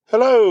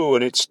Hello,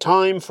 and it's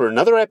time for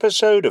another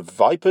episode of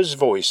Vipers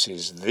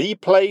Voices, the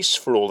place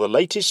for all the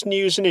latest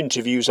news and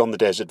interviews on the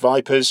Desert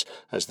Vipers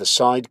as the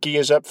side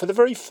gears up for the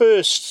very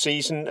first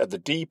season of the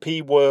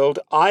DP World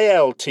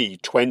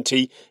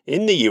ILT20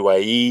 in the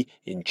UAE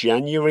in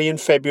January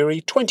and February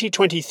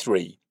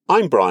 2023.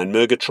 I'm Brian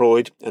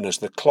Murgatroyd, and as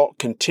the clock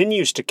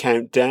continues to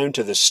count down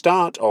to the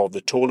start of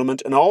the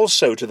tournament and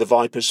also to the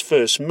Vipers'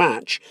 first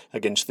match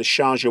against the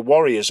Sharjah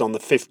Warriors on the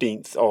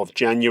 15th of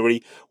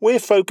January, we're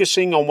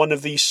focusing on one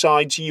of these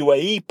side's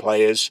UAE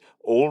players,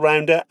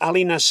 all-rounder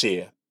Ali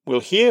Naseer. We'll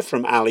hear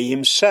from Ali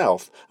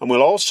himself, and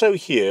we'll also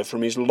hear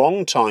from his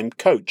long-time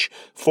coach,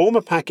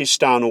 former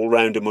Pakistan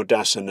all-rounder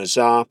Mudassir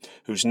Naseer,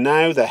 who's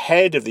now the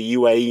head of the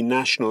UAE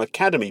National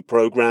Academy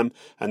programme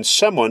and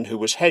someone who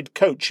was head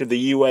coach of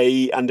the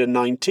UAE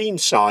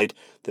Under-19 side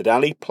that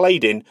Ali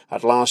played in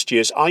at last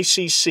year's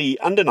ICC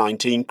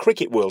Under-19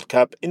 Cricket World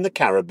Cup in the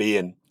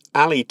Caribbean.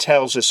 Ali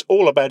tells us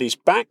all about his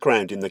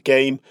background in the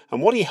game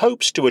and what he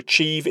hopes to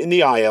achieve in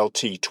the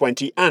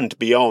ILT20 and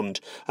beyond,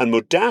 and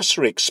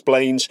Mudassir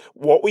explains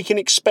what we can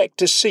expect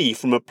to see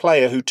from a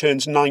player who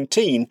turns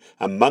 19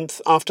 a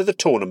month after the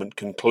tournament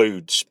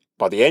concludes.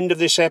 By the end of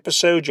this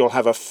episode, you'll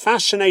have a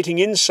fascinating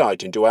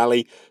insight into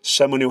Ali,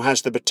 someone who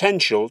has the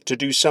potential to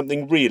do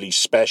something really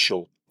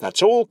special.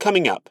 That's all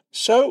coming up,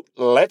 so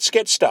let's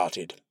get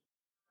started.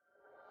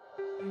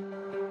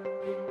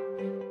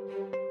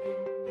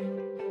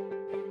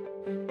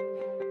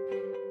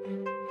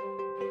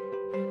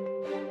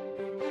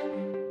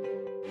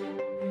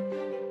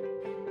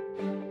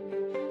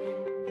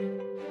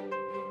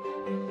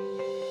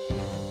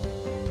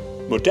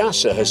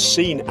 Mudassir has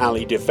seen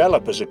Ali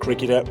develop as a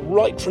cricketer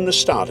right from the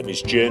start of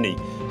his journey,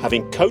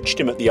 having coached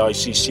him at the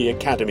ICC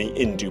Academy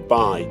in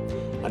Dubai.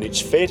 And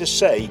it's fair to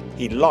say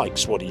he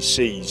likes what he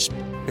sees.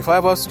 If I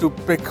was to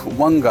pick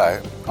one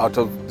guy out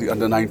of the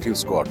under-19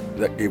 squad,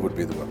 that he would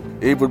be the one.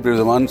 He would be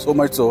the one, so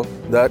much so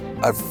that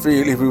I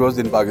feel if he was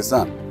in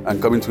Pakistan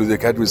and coming through the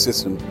academy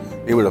system,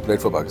 he would have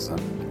played for Pakistan.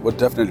 Would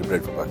definitely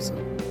played for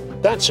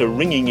Pakistan. That's a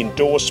ringing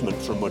endorsement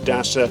from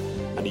Mudassir,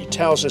 and he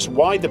tells us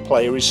why the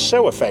player is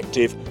so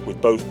effective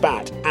with both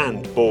bat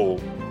and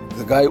ball.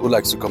 The guy who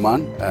likes to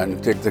command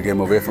and take the game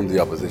away from the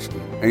opposition.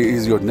 He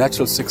is your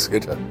natural six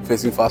hitter,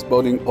 facing fast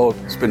bowling or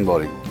spin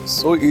bowling. It's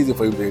so easy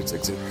for him to hit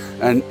sixes.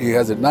 And he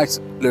has a nice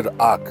little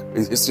arc.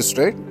 He hits it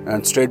straight,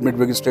 and straight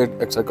mid-wicket, straight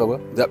extra cover.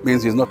 That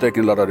means he's not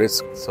taking a lot of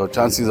risk. So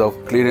chances of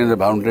clearing the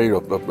boundary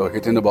or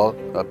hitting the ball,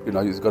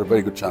 he's got a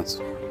very good chance.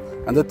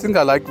 And the thing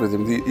I like with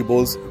him, he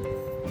bowls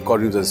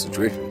according to the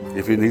situation.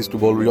 If he needs to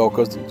bowl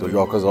Yorkers, so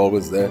Yorkers are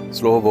always there.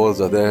 Slow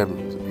balls are there,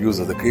 use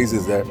of the crease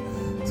is there.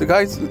 The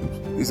guy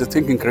is a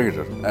thinking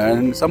cricketer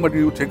and somebody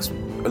who takes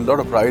a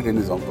lot of pride in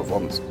his own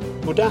performance.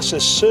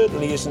 Mudassir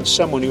certainly isn't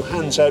someone who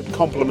hands out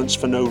compliments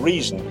for no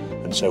reason,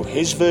 and so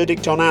his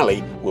verdict on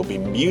Ali will be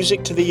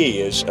music to the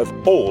ears of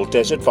all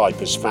Desert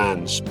Vipers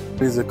fans.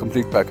 He's a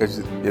complete package.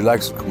 He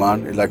likes to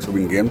command, he likes to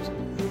win games,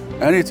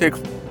 and he takes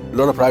a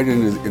lot of pride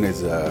in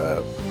his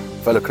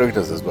fellow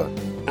cricketers as well.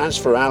 As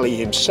for Ali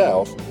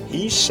himself,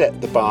 he's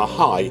set the bar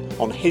high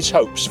on his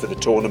hopes for the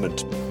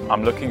tournament.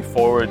 I'm looking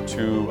forward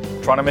to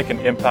trying to make an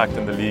impact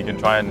in the league and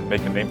try and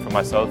make a name for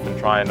myself and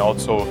try and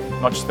also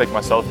not just make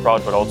myself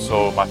proud but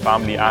also my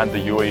family and the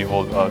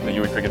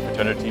UAE cricket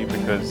fraternity,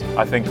 because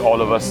I think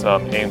all of us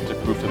aim to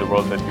prove to the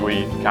world that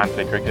UAE can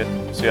play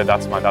cricket. So yeah,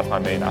 that's my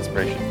main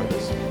aspiration for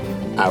this.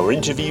 Our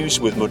interviews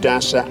with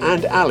Mudassir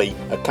and Ali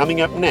are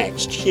coming up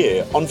next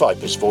here on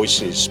Vipers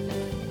Voices.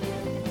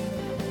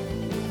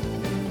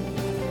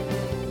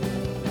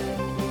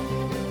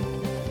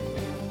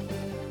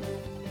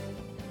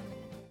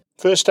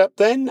 First up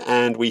then,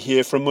 and we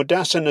hear from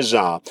Mudassir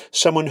Naseer,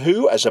 someone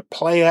who, as a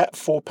player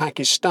for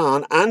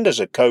Pakistan and as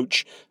a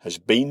coach, has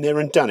been there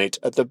and done it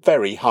at the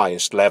very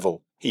highest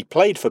level. He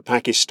played for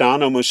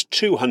Pakistan almost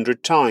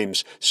 200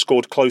 times,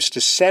 scored close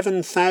to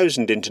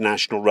 7,000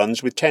 international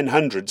runs with 10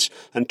 hundreds,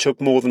 and took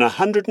more than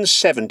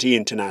 170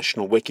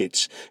 international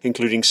wickets,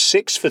 including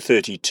 6 for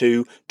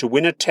 32 to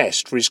win a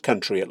test for his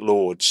country at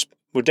Lord's.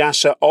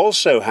 Mudassir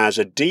also has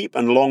a deep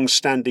and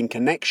long-standing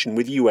connection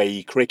with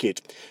UAE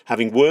cricket,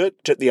 having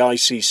worked at the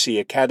ICC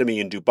Academy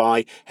in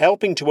Dubai,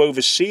 helping to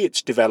oversee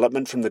its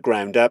development from the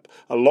ground up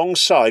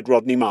alongside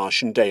Rodney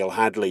Marsh and Dale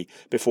Hadley,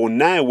 before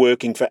now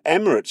working for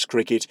Emirates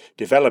Cricket,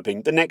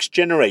 developing the next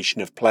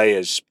generation of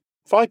players.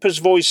 Vipers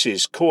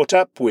Voices caught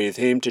up with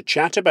him to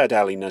chat about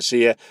Ali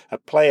Naseer, a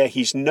player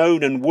he's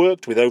known and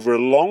worked with over a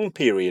long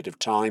period of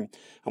time,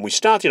 and we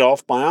started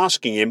off by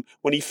asking him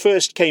when he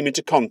first came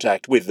into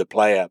contact with the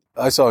player.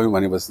 I saw him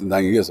when he was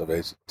 9 years of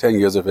age, 10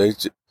 years of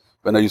age,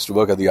 when I used to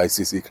work at the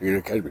ICC Cricket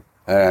Academy.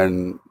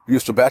 And we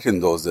used to bat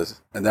in those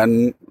days. And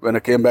then when I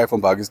came back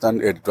from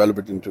Pakistan, it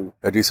developed into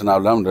a decent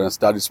all-rounder, and I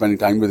started spending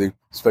time with him,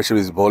 especially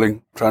with his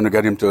bowling, trying to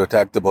get him to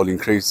attack the bowling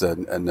crease,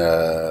 and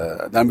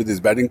then with his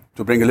batting,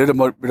 to bring a little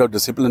more bit of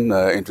discipline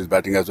into his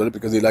batting as well,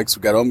 because he likes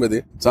to get on with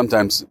it.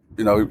 Sometimes,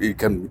 he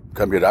can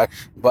be rash.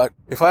 But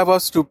if I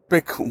was to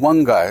pick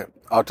one guy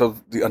out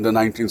of the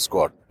under-19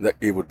 squad, that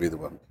he would be the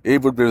one. He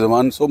would be the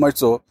one, so much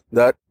so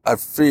that I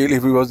feel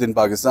if he was in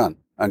Pakistan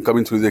and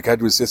coming through the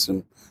academy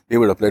system, he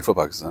would have played for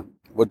Pakistan.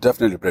 Would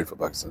definitely played for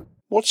Pakistan.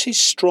 What's his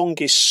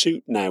strongest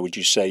suit now, would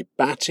you say?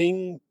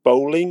 Batting,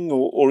 bowling,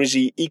 or is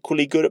he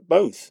equally good at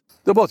both?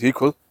 They're both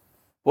equal.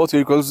 Both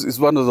equals. He's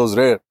one of those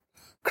rare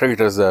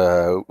cricketers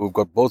who've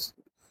got both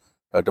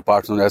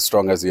departments as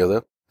strong as the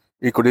other.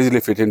 He could easily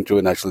fit into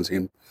a national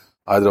team,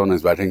 either on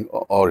his batting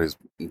or his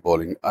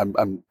bowling.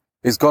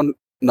 He's gone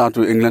now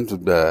to England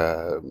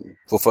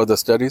for further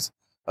studies.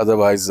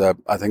 Otherwise,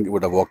 I think he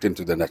would have walked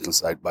into the national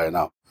side by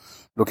now.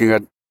 Looking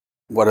at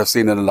what I've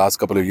seen in the last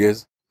couple of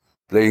years,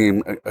 playing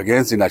him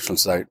against the national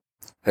side,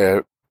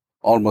 here,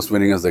 almost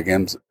winning us the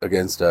games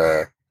against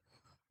the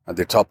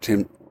top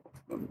team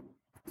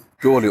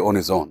purely on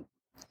his own.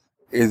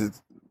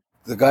 Is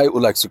the guy who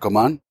likes to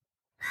command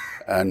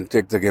and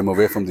take the game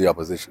away from the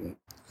opposition.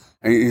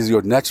 And he's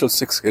your natural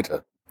six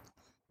hitter,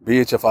 be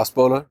it a fast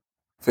bowler,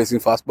 facing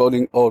fast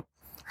bowling or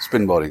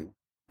spin bowling.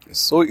 It's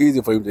so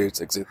easy for him to hit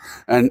sixes.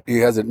 And he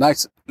has a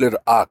nice little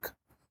arc.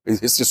 He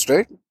hits it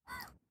straight,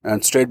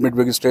 and straight,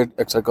 mid-wicket, straight,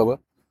 extra cover.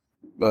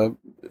 That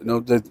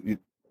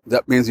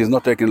means he's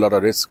not taking a lot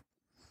of risk.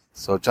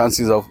 So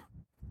chances of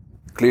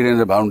clearing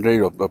the boundary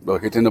or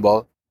hitting the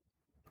ball,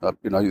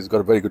 he's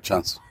got a very good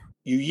chance.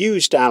 You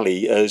used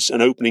Ali as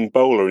an opening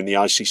bowler in the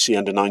ICC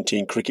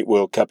Under-19 Cricket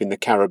World Cup in the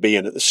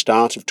Caribbean at the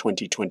start of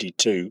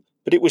 2022,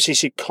 but it was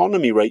his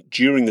economy rate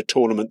during the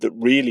tournament that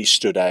really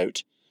stood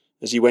out,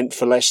 as he went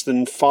for less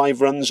than 5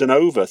 runs and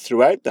over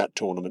throughout that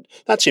tournament.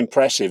 That's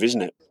impressive,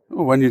 isn't it?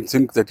 When you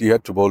think that he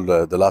had to bowl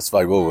the last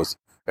 5 overs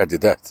at the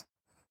death,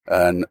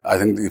 and I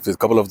think if a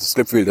couple of the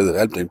slip fielders had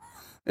helped him,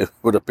 he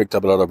would have picked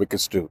up a lot of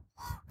wickets too,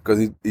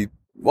 because he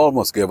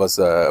almost gave us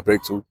a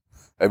breakthrough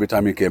every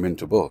time he came in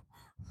to bowl.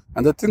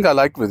 And the thing I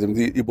liked with him,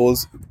 he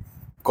bowls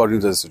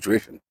according to the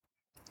situation.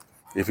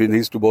 If he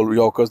needs to bowl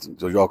Yorkers,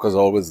 the Yorkers are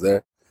always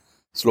there.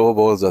 Slow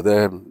balls are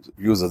there,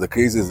 use of the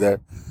crease is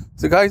there.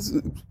 The guy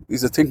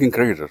is a thinking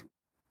cricketer,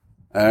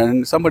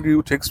 and somebody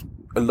who takes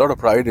a lot of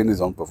pride in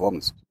his own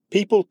performance.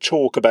 People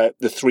talk about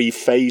the 3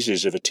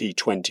 phases of a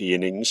T20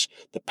 innings,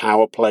 the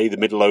power play, the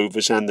middle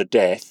overs and the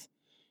death.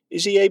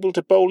 Is he able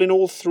to bowl in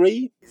all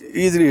 3?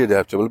 Easily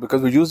adaptable,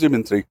 because we used him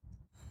in 3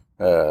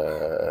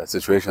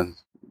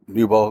 situations.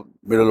 New ball,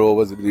 middle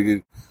overs if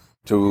needed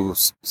to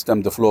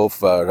stem the flow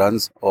of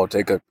runs or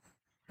take a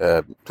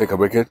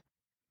wicket,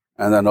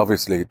 and then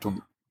obviously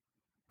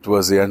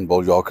towards the end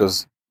bowl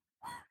Yorkers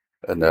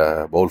and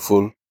bowl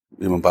full,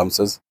 even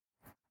bouncers.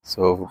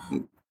 So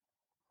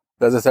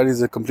as I said,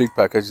 he's a complete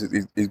package.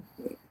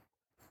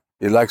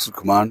 He likes to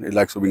command, he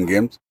likes to win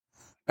games,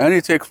 and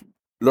he takes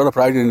a lot of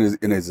pride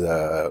in his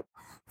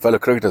fellow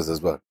cricketers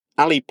as well.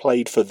 Ali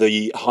played for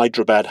the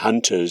Hyderabad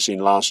Hunters in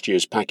last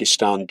year's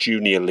Pakistan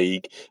Junior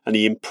League, and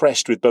he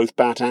impressed with both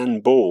bat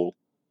and ball.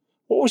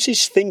 What was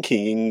his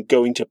thinking in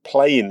going to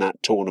play in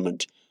that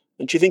tournament?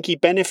 And do you think he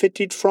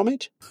benefited from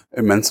it?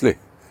 Immensely.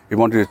 He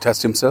wanted to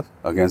test himself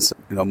against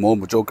more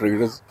mature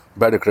cricketers,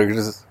 better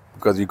cricketers,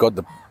 because he got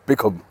the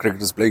pick of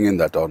cricketers playing in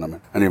that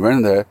tournament. And he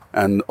went there,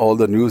 and all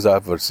the news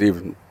I've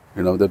received,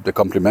 they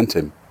compliment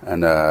him.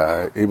 And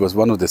he was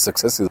one of the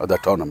successes of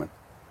that tournament.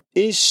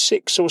 Is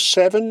 6 or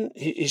 7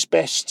 his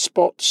best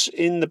spots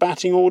in the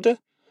batting order?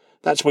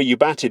 That's where you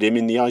batted him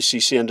in the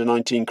ICC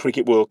Under-19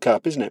 Cricket World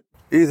Cup, isn't it?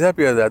 He's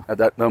happy at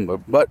that number.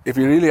 But if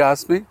you really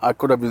ask me, I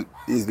could have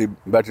easily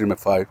batted him at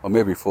 5 or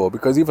maybe 4,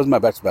 because he was my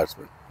best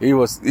batsman. He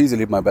was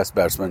easily my best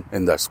batsman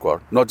in that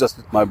squad. Not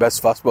just my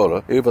best fast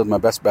bowler, he was my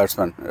best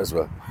batsman as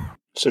well.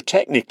 So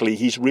technically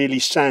he's really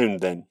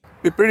sound then?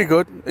 He's pretty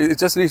good. He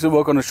just needs to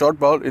work on a short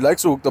ball. He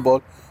likes to hook the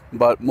ball,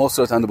 but most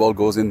of the time the ball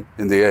goes in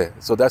the air.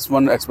 So that's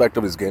one aspect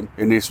of his game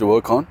he needs to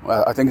work on.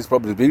 I think he's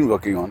probably been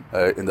working on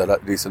in the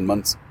recent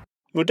months.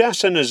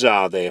 Mudassar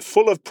Nazar there,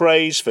 full of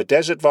praise for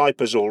Desert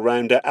Vipers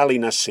all-rounder Ali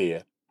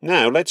Naseer.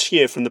 Now let's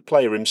hear from the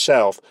player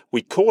himself.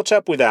 We caught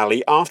up with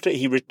Ali after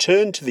he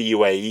returned to the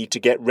UAE to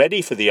get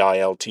ready for the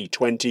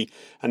ILT20,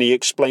 and he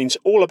explains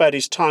all about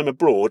his time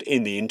abroad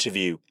in the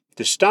interview.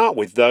 To start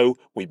with, though,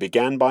 we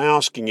began by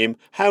asking him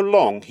how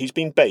long he's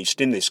been based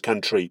in this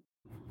country.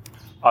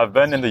 I've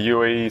been in the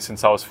UAE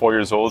since I was 4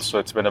 years old, so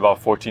it's been about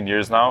 14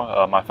 years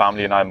now. My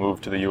family and I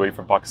moved to the UAE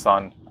from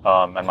Pakistan,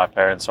 and my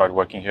parents started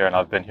working here, and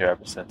I've been here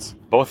ever since.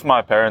 Both of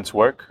my parents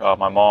work.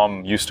 My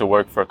mom used to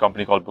work for a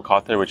company called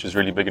Bukater, which is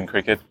really big in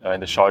cricket in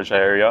the Sharjah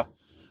area,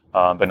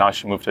 but now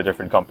she moved to a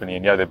different company,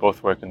 and they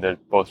both work, and they're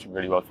both doing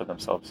really well for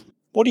themselves.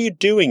 What are you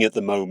doing at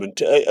the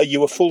moment? Are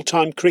you a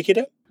full-time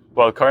cricketer?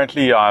 Well,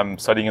 currently I'm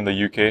studying in the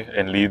UK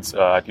in Leeds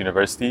at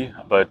university,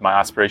 but my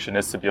aspiration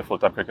is to be a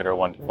full-time cricketer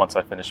once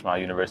I finish my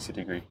university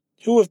degree.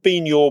 Who have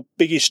been your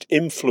biggest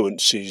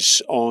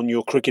influences on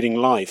your cricketing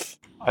life?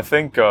 I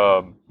think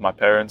my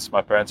parents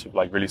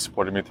have really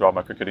supported me throughout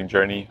my cricketing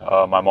journey.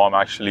 My mom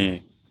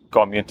actually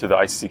got me into the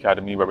ICC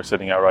Academy where we're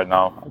sitting at right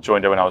now. I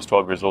joined her when I was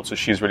 12 years old, so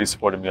she's really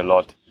supported me a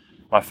lot.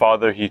 My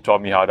father, he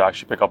taught me how to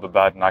actually pick up a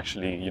bat and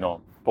actually,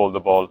 bowl the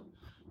ball.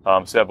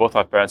 Both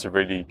my parents have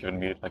really given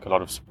me a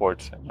lot of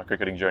support in my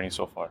cricketing journey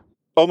so far.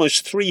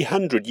 almost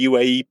 300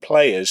 UAE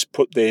players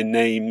put their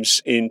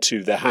names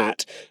into the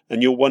hat,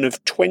 and you're one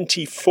of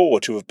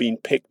 24 to have been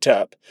picked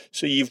up.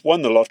 So you've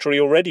won the lottery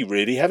already,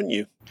 really, haven't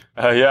you?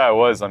 Yeah, I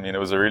was. I mean, it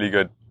was a really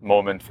good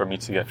moment for me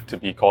to get to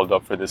be called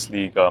up for this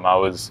league. I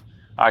was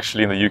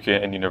actually in the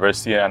UK in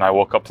university, and I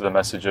woke up to the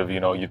message of,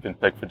 you've been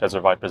picked for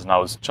Desert Vipers, and I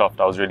was chuffed.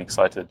 I was really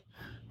excited.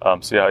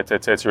 So yeah,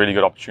 it's a really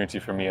good opportunity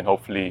for me, and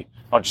hopefully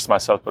not just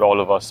myself, but all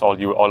of us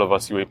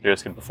UAE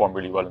players can perform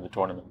really well in the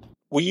tournament.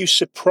 Were you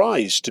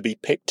surprised to be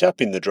picked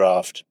up in the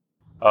draft?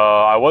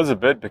 I was a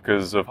bit,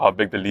 because of how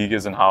big the league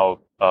is and how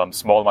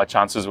small my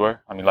chances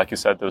were. I mean, like you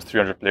said, there was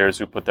 300 players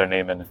who put their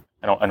name in,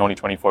 and only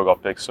 24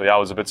 got picked. So yeah, I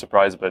was a bit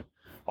surprised, but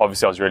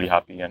obviously I was really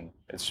happy, and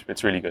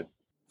it's really good.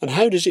 And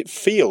how does it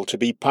feel to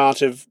be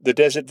part of the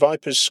Desert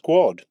Vipers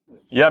squad?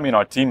 Yeah, I mean,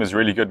 our team is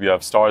really good. We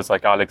have stars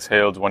like Alex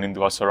Hales, Wanindu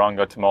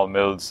Hasaranga, Tamal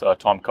Mills,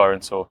 Tom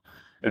Curran. So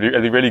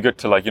it'd be really good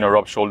to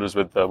rub shoulders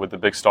with the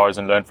big stars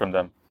and learn from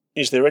them.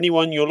 Is there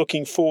anyone you're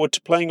looking forward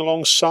to playing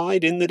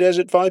alongside in the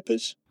Desert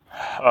Vipers?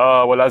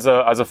 Well, as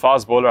a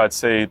fast bowler, I'd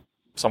say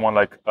someone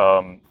like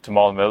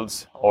Tamal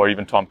Mills or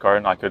even Tom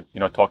Curran. I could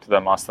talk to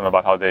them, ask them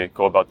about how they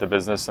go about the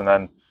business, and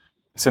then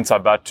since I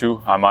bat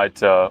too, I might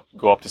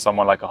go up to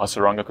someone like a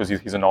Hasaranga, because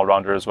he's an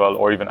all-rounder as well,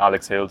 or even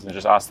Alex Hales, and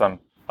just ask them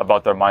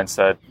about their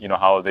mindset,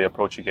 how they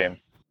approach a game.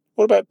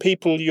 What about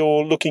people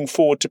you're looking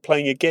forward to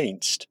playing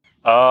against?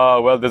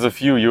 Well, there's a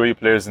few UAE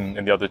players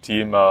in the other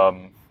team.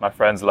 My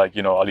friends like,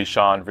 Ali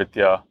Shah and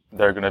Vidya,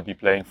 they're going to be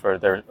playing for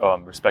their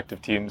respective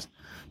teams.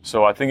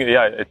 So I think,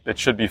 it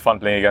should be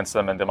fun playing against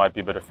them, and there might be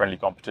a bit of friendly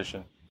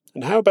competition.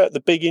 And how about the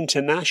big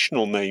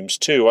international names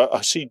too?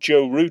 I see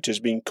Joe Root has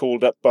been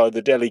called up by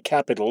the Delhi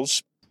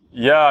Capitals.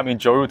 Yeah, I mean,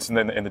 Joe Root's in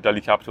the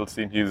Delhi Capitals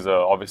team. He's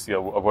obviously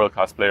a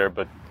world-class player,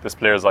 but there's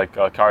players like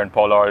Karen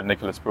Pollard,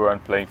 Nicholas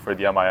Buran playing for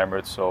the MI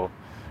Emirates. So,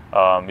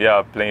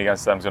 playing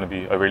against them is going to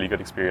be a really good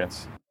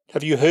experience.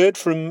 Have you heard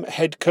from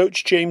head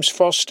coach James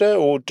Foster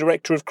or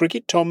director of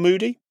cricket Tom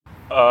Moody?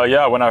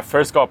 Yeah, when I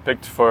first got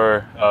picked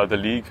for the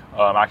league,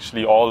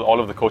 actually all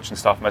of the coaching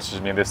staff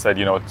messaged me and they said,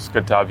 it's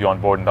good to have you on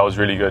board, and that was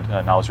really good,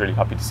 and I was really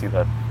happy to see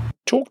that.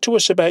 Talk to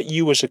us about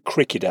you as a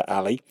cricketer,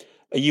 Ali.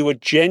 Are you a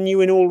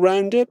genuine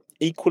all-rounder,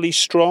 equally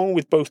strong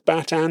with both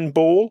bat and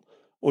ball,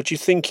 or do you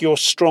think you're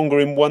stronger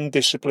in one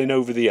discipline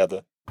over the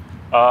other?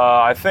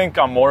 I think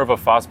I'm more of a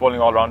fast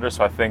bowling all-rounder,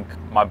 so I think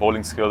my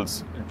bowling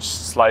skills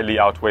slightly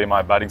outweigh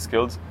my batting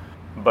skills.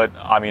 But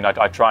I mean,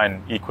 I try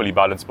and equally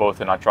balance both,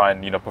 and I try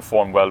and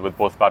perform well with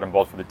both bat and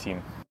ball for the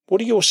team.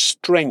 What are your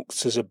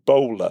strengths as a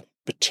bowler,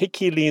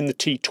 particularly in the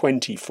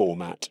T20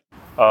 format?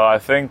 I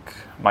think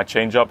my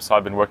change-ups.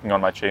 I've been working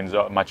on my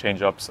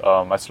change-ups,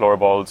 my slower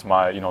balls,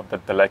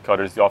 the leg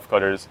cutters, the off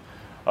cutters.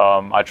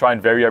 I try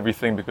and vary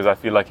everything, because I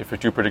feel like if you're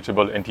too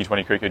predictable in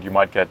T20 cricket, you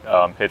might get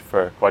hit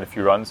for quite a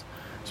few runs.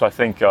 So I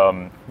think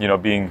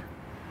being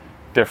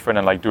different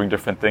and doing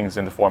different things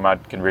in the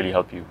format can really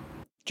help you.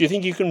 Do you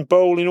think you can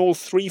bowl in all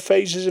three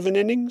phases of an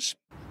innings?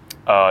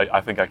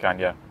 I think I can,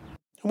 yeah.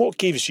 And what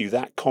gives you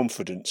that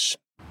confidence?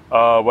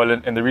 Well,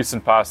 in the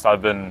recent past,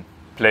 I've been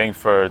playing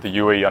for the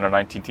UAE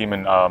under-19 team,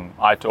 and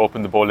I had to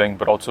open the bowling,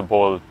 but also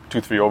bowl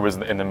 2-3 overs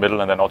in the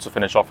middle, and then also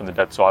finish off in the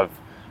death. So I've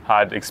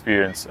had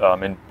experience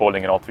in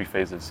bowling in all three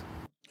phases.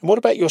 And what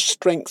about your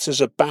strengths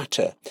as a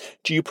batter?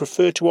 Do you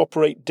prefer to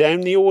operate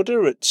down the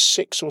order at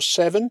 6 or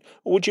 7,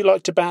 or would you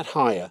like to bat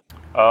higher?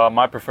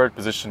 My preferred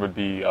position would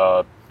be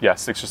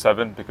 6 or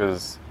 7,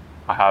 because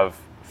I have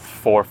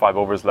 4 or 5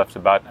 overs left to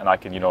bat, and I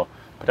can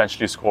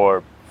potentially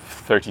score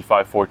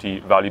 35, 40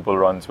 valuable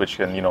runs, which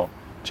can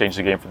change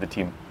the game for the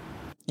team.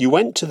 You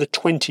went to the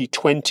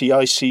 2020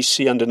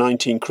 ICC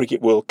Under-19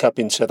 Cricket World Cup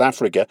in South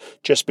Africa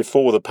just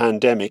before the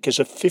pandemic as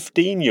a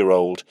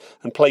 15-year-old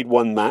and played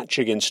one match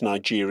against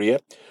Nigeria.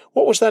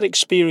 What was that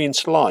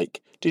experience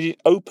like? Did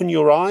it open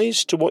your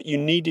eyes to what you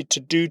needed to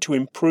do to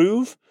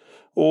improve?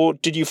 Or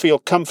did you feel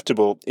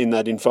comfortable in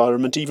that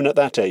environment even at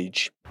that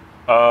age?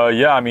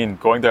 Yeah, I mean,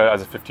 going there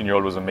as a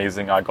 15-year-old was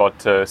amazing. I got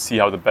to see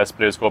how the best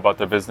players go about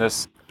their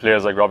business.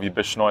 Players like Ravi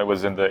Bishnoi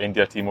was in the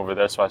India team over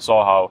there, so I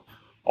saw how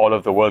all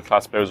of the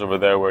world-class players over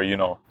there were,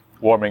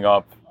 warming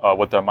up,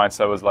 what their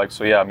mindset was like.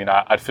 So yeah, I mean,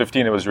 at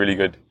 15, it was really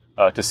good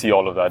to see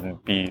all of that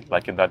and be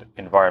in that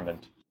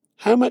environment.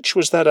 How much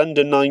was that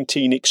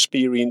under-19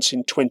 experience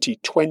in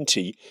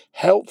 2020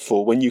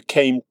 helpful when you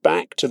came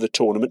back to the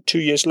tournament 2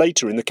 years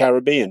later in the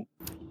Caribbean?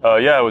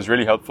 Yeah, it was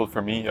really helpful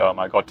for me.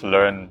 I got to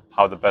learn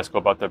how the best go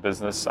about their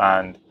business,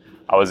 and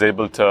I was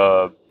able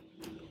to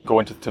go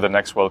into the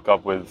next World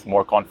Cup with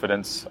more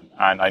confidence,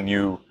 and I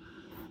knew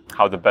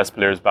how the best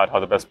players bat, how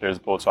the best players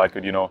bowl, so I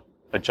could,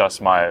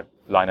 adjust my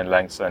line and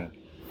lengths and,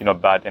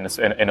 bat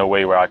in a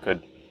way where I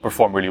could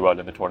perform really well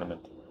in the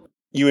tournament.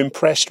 You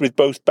impressed with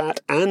both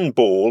bat and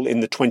ball in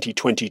the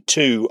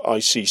 2022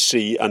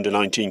 ICC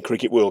Under-19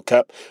 Cricket World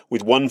Cup,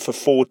 with 1 for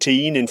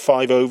 14 in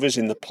 5 overs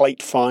in the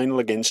plate final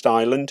against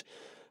Ireland,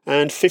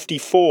 and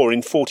 54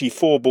 in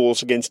 44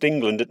 balls against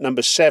England at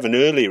number 7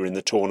 earlier in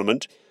the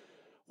tournament.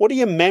 What are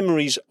your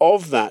memories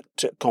of that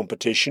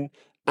competition,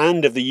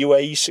 and of the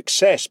UAE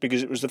success,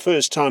 because it was the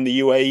first time the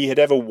UAE had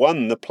ever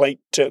won the plate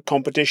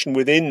competition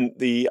within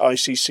the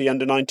ICC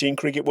Under-19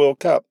 Cricket World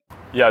Cup.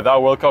 Yeah,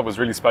 that World Cup was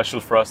really special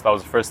for us. That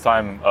was the first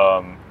time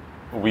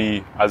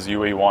we, as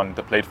UAE, won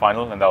the plate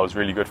final, and that was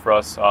really good for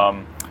us.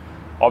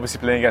 Obviously,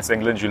 playing against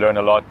England, you learn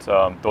a lot.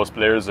 Those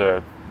players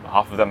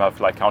half of them have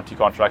like county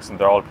contracts, and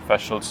they're all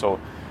professionals. So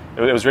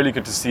it was really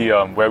good to see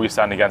where we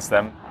stand against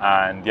them.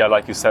 And yeah,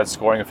 like you said,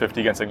 scoring a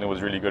 50 against England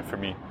was really good for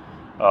me.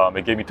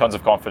 It gave me tons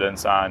of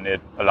confidence, and it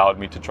allowed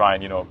me to try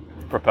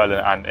and propel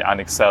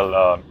and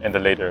excel in the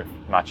later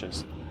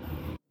matches.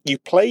 You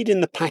played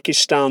in the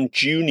Pakistan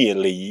Junior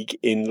League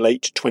in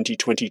late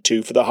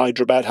 2022 for the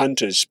Hyderabad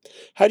Hunters.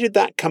 How did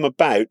that come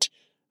about,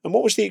 and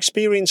what was the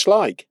experience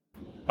like?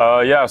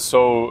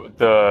 So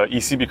the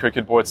ECB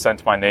Cricket Board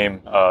sent my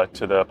name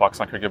to the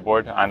Pakistan Cricket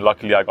Board, and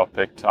luckily I got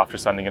picked after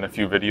sending in a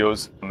few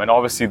videos. And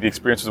obviously the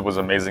experience was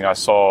amazing. I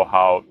saw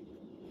how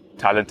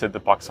talented the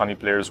Pakistani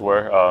players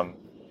were.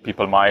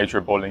 People my age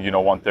were bowling,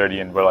 130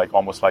 and were like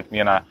almost like me,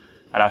 and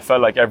I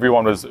felt like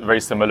everyone was very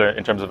similar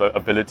in terms of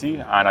ability.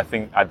 And I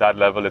think at that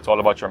level, it's all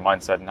about your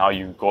mindset and how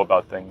you go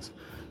about things.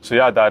 So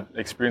yeah, that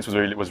experience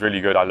was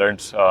really good. I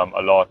learned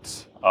a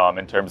lot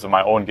in terms of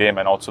my own game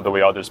and also the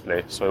way others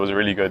play. So it was a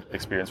really good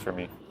experience for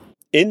me.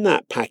 In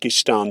that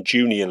Pakistan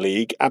Junior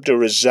League, Abdur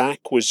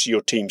Razzaq was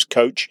your team's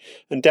coach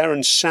and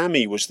Darren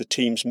Sammy was the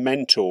team's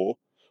mentor.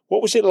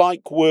 What was it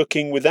like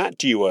working with that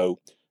duo?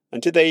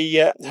 And did they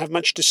have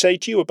much to say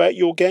to you about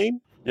your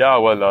game? Yeah,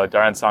 well,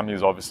 Darren Sammy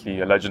is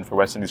obviously a legend for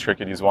West Indies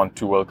cricket. He's won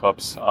 2 World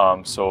Cups.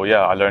 So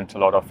yeah, I learned a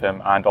lot of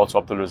him. And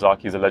also Abdur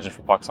Razzaq, he's a legend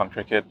for Pakistan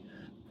cricket.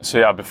 So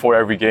yeah, before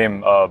every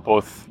game,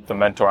 both the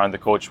mentor and the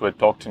coach would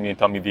talk to me and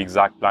tell me the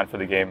exact plan for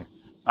the game.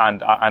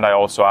 And I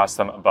also asked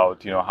them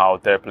about, how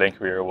their playing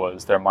career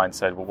was, their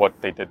mindset,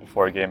 what they did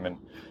before a game. And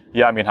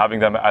yeah, I mean, having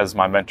them as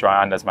my mentor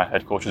and as my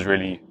head coach was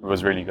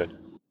really good.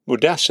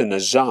 Mudassir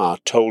Nazar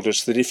told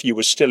us that if you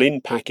were still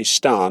in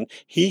Pakistan,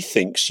 he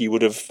thinks you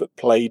would have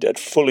played at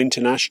full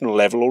international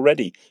level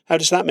already. How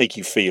does that make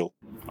you feel?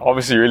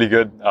 Obviously, really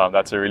good.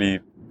 That's a really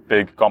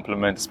big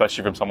compliment,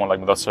 especially from someone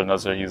like Mudassir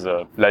Nazar. He's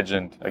a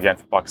legend, again,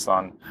 for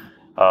Pakistan.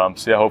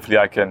 So yeah, hopefully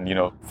I can,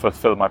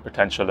 fulfill my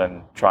potential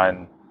and try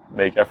and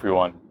make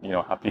everyone,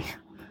 happy.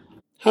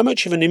 How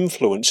much of an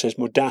influence has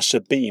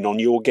Mudassir been on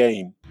your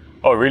game?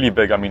 Oh, really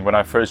big. I mean, when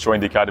I first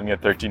joined the academy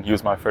at 13, he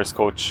was my first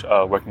coach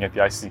working at the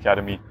ICC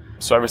Academy.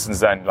 So ever since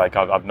then,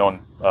 I've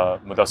known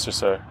Mudassir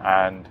sir,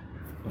 and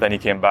then he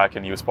came back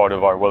and he was part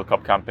of our World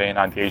Cup campaign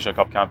and the Asia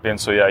Cup campaign.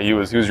 So yeah, he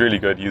was really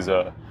good.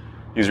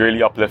 He's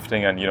really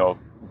uplifting and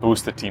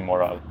boost the team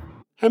morale.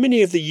 How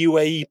many of the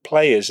UAE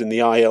players in the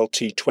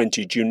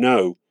ILT20 do you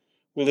know?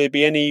 Will there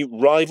be any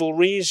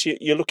rivalries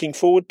you're looking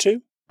forward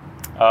to?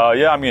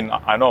 Yeah, I mean,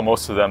 I know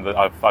most of them. That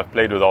I've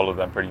played with all of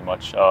them pretty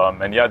much.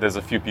 And yeah, there's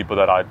a few people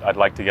that I'd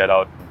like to get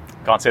out.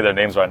 Can't say their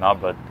names right now,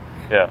 but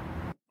yeah.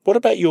 What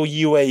about your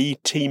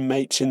UAE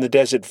teammates in the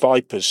Desert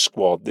Vipers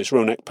squad? There's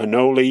Ronak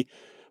Panoli,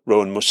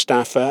 Rohan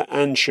Mustafa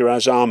and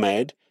Shiraz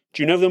Ahmed.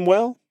 Do you know them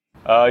well?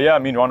 Yeah, I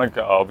mean, Ronak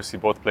obviously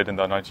both played in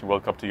the 19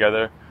 World Cup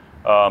together.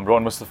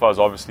 Rohan Mustafa is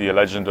obviously a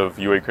legend of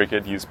UAE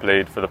cricket. He's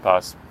played for the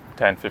past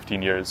 10,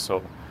 15 years.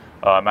 So,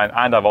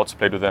 and I've also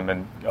played with him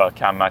in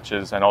camp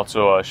matches. And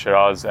also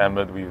Shiraz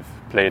Ahmed, we've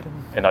played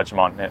in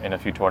Ajman in a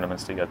few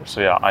tournaments together.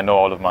 So yeah, I know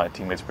all of my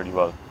teammates pretty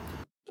well.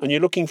 And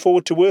you're looking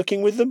forward to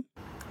working with them?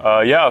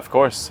 Yeah, of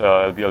course.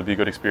 It'll be a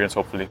good experience,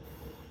 hopefully.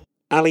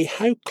 Ali,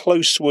 how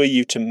close were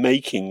you to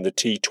making the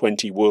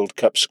T20 World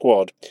Cup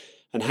squad?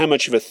 And how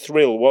much of a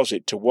thrill was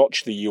it to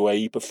watch the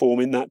UAE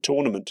perform in that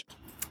tournament?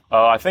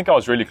 I think I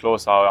was really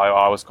close.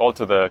 I was called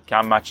to the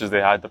camp matches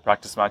they had, the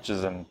practice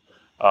matches, and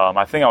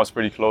I think I was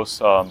pretty close,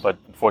 but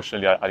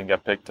unfortunately I didn't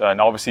get picked. And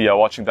obviously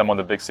watching them on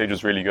the big stage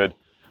was really good.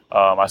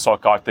 I saw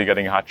Karthik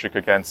getting a hat-trick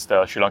against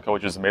Sri Lanka,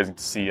 which was amazing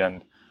to see.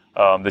 And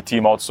the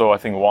team also, I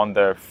think, won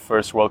their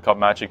first World Cup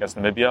match against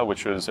Namibia,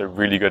 which was a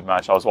really good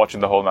match. I was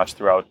watching the whole match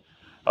throughout.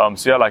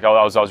 So yeah,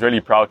 I was really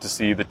proud to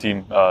see the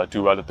team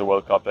do well at the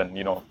World Cup and,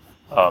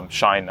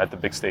 shine at the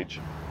big stage.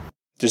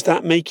 Does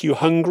that make you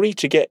hungry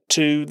to get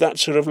to that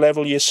sort of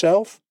level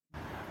yourself?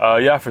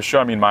 Yeah, for sure.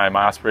 I mean, my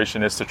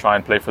aspiration is to try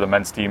and play for the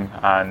men's team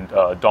and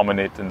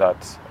dominate in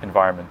that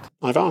environment.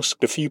 I've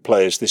asked a few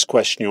players this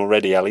question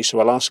already, Ali,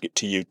 so I'll ask it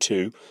to you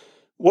too.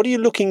 What are you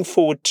looking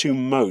forward to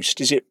most?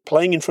 Is it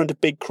playing in front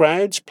of big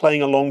crowds,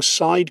 playing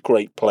alongside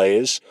great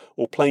players,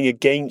 or playing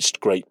against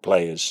great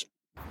players?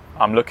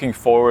 I'm looking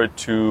forward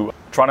to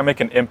trying to make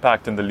an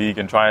impact in the league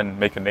and try and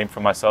make a name for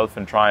myself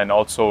and try and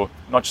also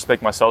not just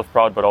make myself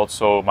proud, but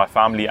also my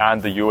family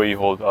and the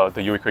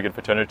UAE cricket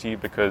fraternity,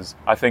 because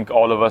I think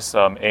all of us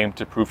aim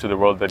to prove to the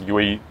world that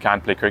UAE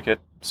can play cricket.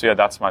 So yeah,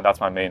 that's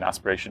my main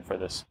aspiration for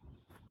this.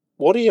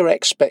 What are your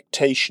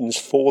expectations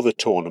for the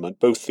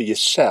tournament, both for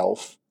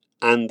yourself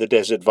and the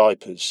Desert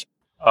Vipers?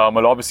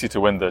 Well, obviously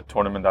to win the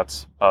tournament,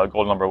 that's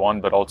goal number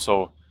one, but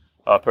also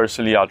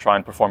personally, I'll try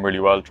and perform really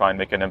well, try and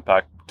make an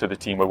impact to the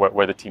team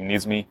where the team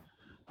needs me.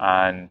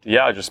 And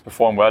yeah, just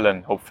perform well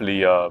and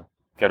hopefully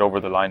get over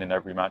the line in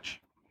every match.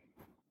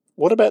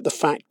 What about the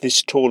fact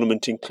this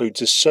tournament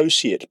includes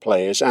associate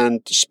players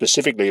and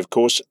specifically, of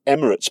course,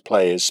 Emirates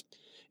players?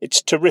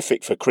 It's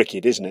terrific for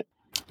cricket, isn't it?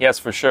 Yes,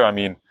 for sure. I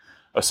mean,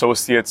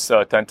 associates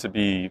tend to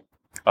be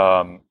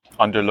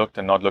underlooked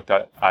and not looked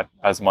at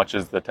as much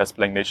as the test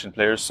playing nation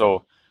players.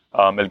 So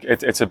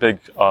it's a big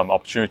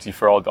opportunity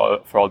for all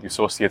the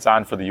associates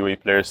and for the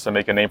UAE players to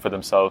make a name for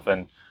themselves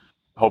and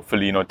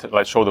hopefully,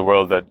 to show the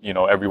world that,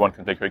 everyone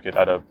can play cricket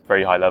at a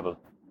very high level.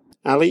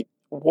 Ali,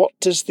 what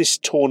does this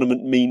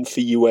tournament mean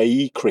for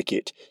UAE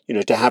cricket,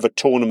 to have a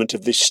tournament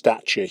of this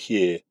stature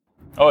here?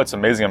 Oh, it's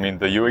amazing. I mean,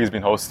 the UAE's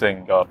been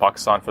hosting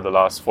Pakistan for the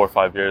last 4 or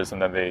 5 years,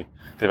 and then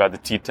they've had the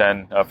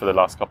T10 for the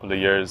last couple of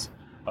years.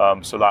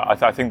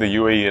 I think the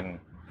UAE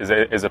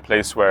is a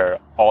place where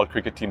all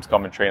cricket teams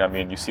come and train. I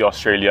mean, you see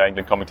Australia,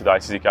 England coming to the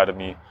ICC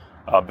Academy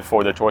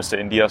before their tours to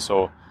India.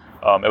 So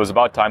it was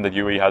about time that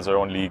UAE has their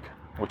own league,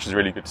 which is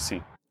really good to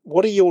see.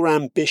 What are your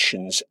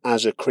ambitions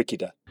as a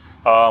cricketer?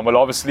 Well,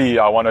 obviously,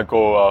 I want to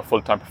go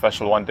full-time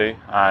professional one day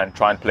and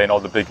try and play in all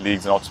the big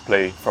leagues and also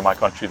play for my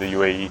country, the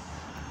UAE,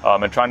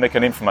 and try and make a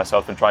name for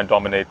myself and try and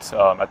dominate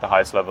at the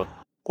highest level.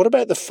 What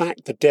about the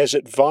fact the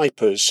Desert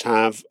Vipers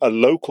have a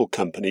local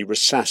company,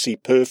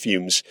 Rasasi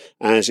Perfumes,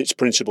 as its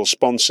principal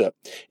sponsor?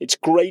 It's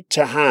great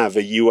to have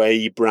a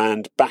UAE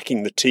brand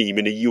backing the team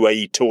in a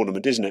UAE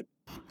tournament, isn't it?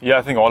 Yeah,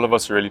 I think all of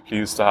us are really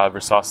pleased to have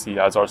Rasasi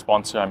as our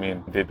sponsor. I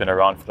mean, they've been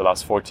around for the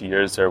last 40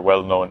 years. They're a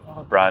well-known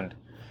brand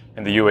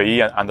in the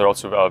UAE and they're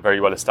also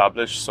very well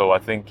established. So I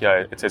think,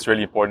 it's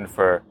really important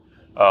for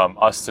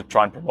us to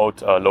try and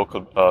promote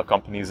local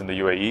companies in the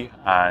UAE,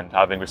 and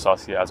having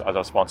Rasasi as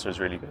our sponsor is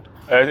really good.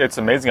 It's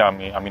amazing. I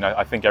mean,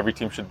 I think every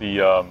team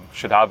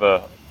should have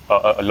a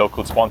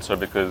local sponsor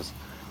because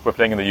we're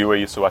playing in the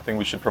UAE. So I think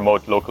we should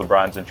promote local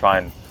brands and try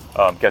and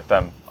get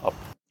them up.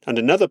 And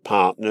another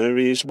partner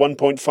is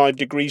 1.5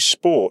 Degrees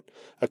Sport,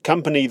 a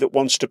company that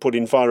wants to put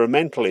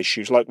environmental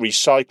issues like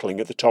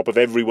recycling at the top of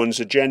everyone's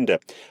agenda.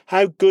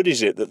 How good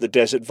is it that the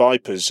Desert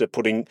Vipers are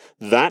putting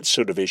that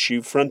sort of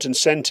issue front and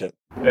centre?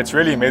 It's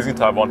really amazing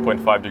to have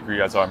 1.5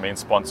 Degree as our main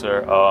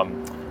sponsor.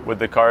 With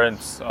the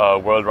current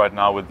world right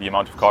now, with the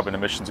amount of carbon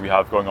emissions we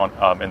have going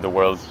on in the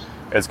world,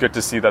 it's good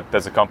to see that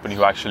there's a company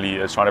who actually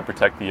is trying to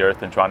protect the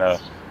earth and trying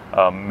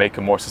to make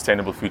a more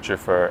sustainable future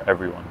for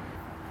everyone.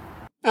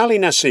 Ali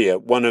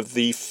Naseer, one of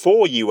the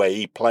 4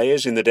 UAE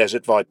players in the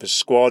Desert Vipers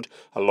squad,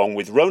 along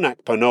with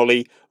Ronak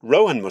Panoli,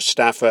 Rohan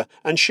Mustafa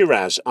and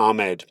Shiraz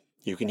Ahmed.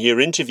 You can hear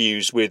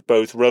interviews with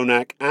both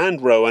Ronak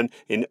and Rohan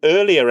in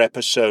earlier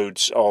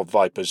episodes of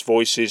Vipers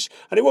Voices,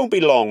 and it won't be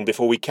long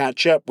before we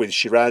catch up with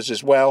Shiraz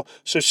as well,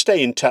 so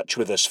stay in touch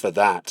with us for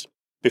that.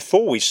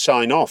 Before we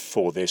sign off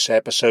for this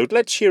episode,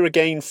 let's hear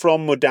again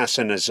from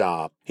Mudassir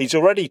Nazar. He's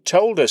already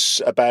told us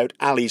about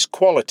Ali's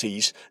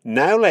qualities.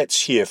 Now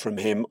let's hear from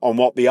him on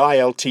what the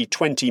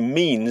ILT20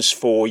 means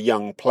for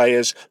young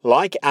players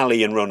like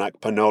Ali and Ronak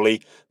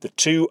Panoli, the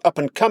 2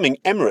 up-and-coming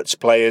Emirates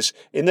players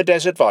in the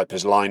Desert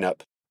Vipers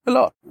lineup.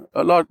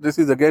 A lot. This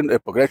is again a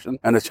progression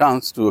and a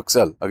chance to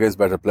excel against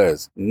better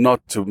players,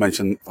 not to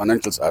mention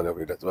financial side of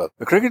it as well.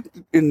 The cricket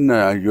in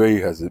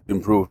UAE has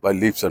improved by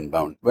leaps and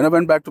bounds. When I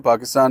went back to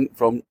Pakistan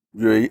from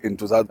UAE in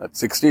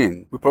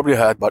 2016, we probably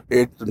had about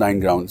 8 to 9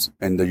 grounds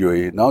in the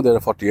UAE. Now there are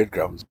 48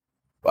 grounds.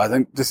 I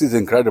think this is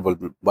incredible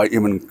by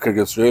even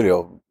Cricket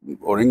Australia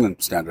or England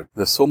standard.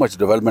 There's so much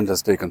development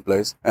has taken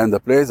place and the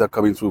players are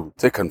coming through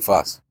thick and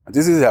fast.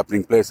 This is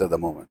happening place at the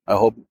moment. I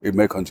hope it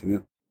may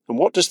continue. And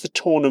what does the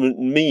tournament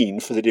mean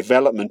for the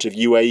development of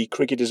UAE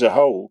cricket as a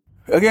whole?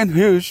 Again,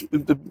 huge.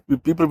 The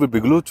people will be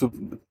glued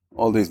to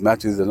all these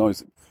matches that are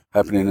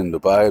happening in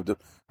Dubai.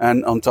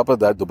 And on top of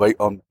that,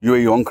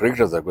 UAE own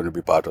cricketers are going to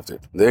be part of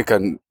it. They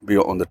can be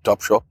on the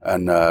top shop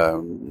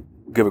and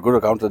give a good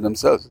account of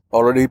themselves.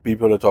 Already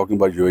people are talking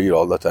about UAE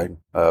all the time,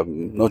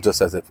 not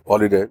just as a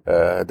holiday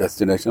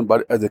destination,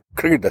 but as a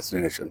cricket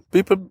destination.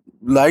 People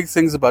like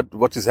things about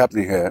what is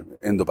happening here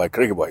in Dubai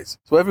cricket-wise.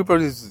 So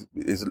everybody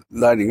is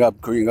lining up,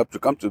 queuing up to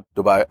come to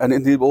Dubai. And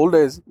in the old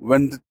days,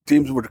 when the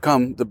teams would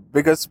come, the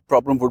biggest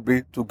problem would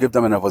be to give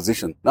them an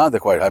opposition. Now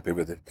they're quite happy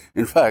with it.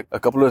 In fact, a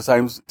couple of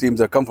times teams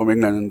have come from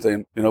England and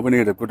saying, we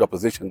need a good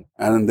opposition.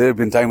 And there have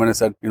been times when I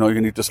said,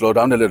 you need to slow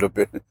down a little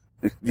bit.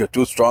 You're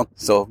too strong,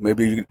 so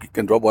maybe you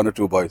can drop 1 or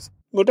 2 boys.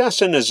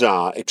 Mudassir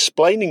Nazar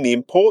explaining the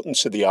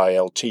importance of the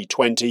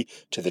ILT20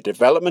 to the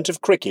development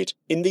of cricket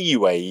in the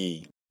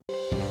UAE.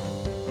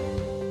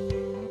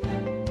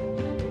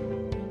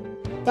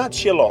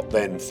 That's your lot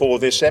then for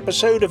this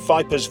episode of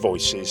Vipers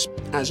Voices.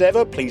 As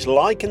ever, please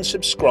like and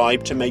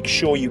subscribe to make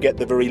sure you get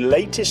the very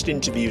latest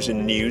interviews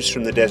and news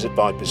from the Desert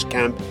Vipers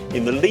camp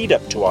in the lead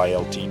up to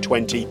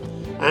ILT20.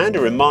 And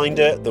a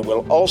reminder that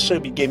we'll also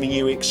be giving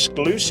you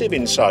exclusive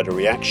insider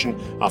reaction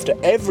after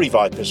every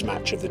Vipers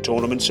match of the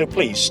tournament, so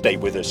please stay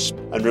with us.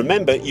 And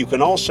remember, you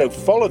can also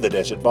follow the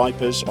Desert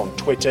Vipers on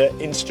Twitter,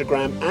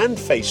 Instagram and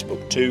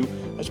Facebook too,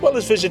 as well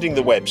as visiting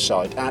the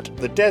website at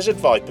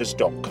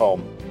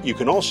thedesertvipers.com. You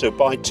can also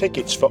buy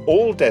tickets for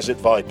all Desert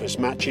Vipers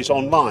matches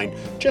online.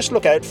 Just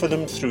look out for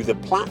them through the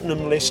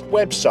Platinum List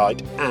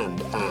website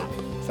and app.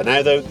 For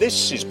now though,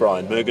 this is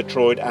Brian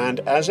Murgatroyd,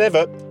 and as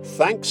ever,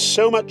 thanks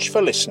so much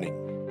for listening.